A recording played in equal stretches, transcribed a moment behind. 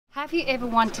Have you ever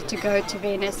wanted to go to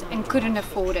Venice and couldn't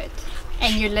afford it?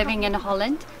 And you're living in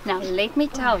Holland? Now let me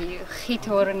tell you,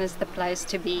 Giethoorn is the place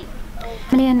to be.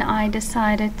 Emily and I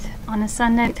decided on a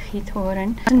Sunday at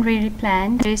Giethoorn. It wasn't really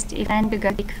planned, just if I to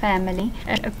go big family,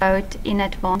 a boat in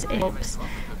advance helps.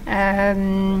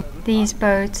 These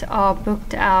boats are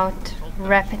booked out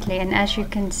rapidly, and as you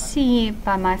can see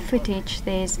by my footage,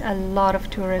 there's a lot of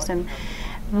tourism.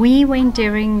 We went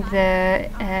during the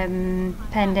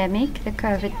pandemic, the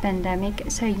COVID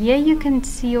pandemic, so here you can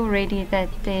see already that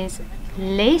there's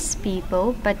less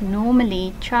people, but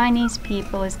normally Chinese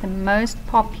people is the most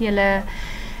popular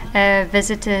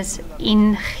visitors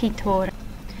in Giethoor.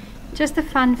 Just a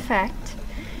fun fact,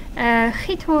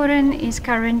 Giethoorn is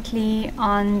currently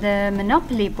on the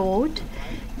Monopoly board.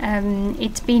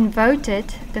 It's been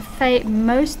voted the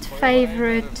most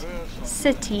favorite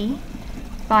city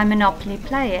by Monopoly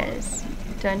players.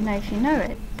 Don't know if you know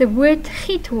it. The word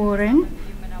Giethoorn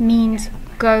means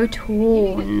goat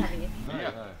horn.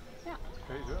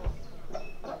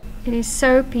 It is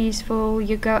so peaceful.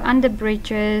 You go under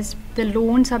bridges. The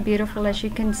lawns are beautiful, as you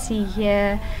can see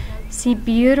here. See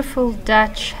beautiful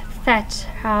Dutch thatch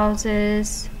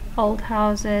houses, old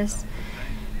houses.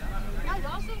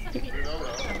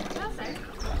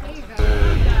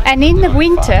 And in the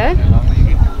winter,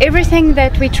 everything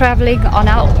that we're traveling on,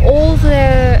 all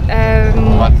the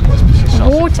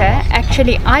water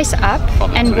actually ice up,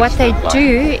 and what they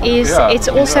do is it's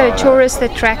also a tourist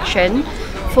attraction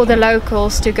for the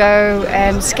locals to go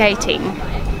skating.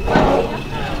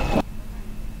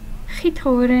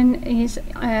 Giethoorn is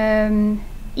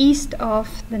east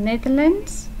of the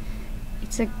Netherlands.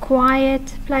 It's a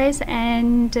quiet place,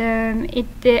 and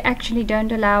they actually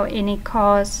don't allow any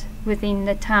cars within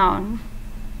the town.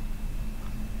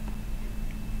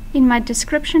 In my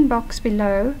description box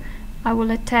below, I will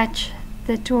attach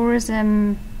the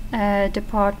tourism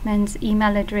department's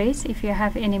email address if you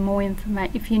have any more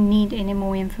if you need any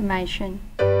more information.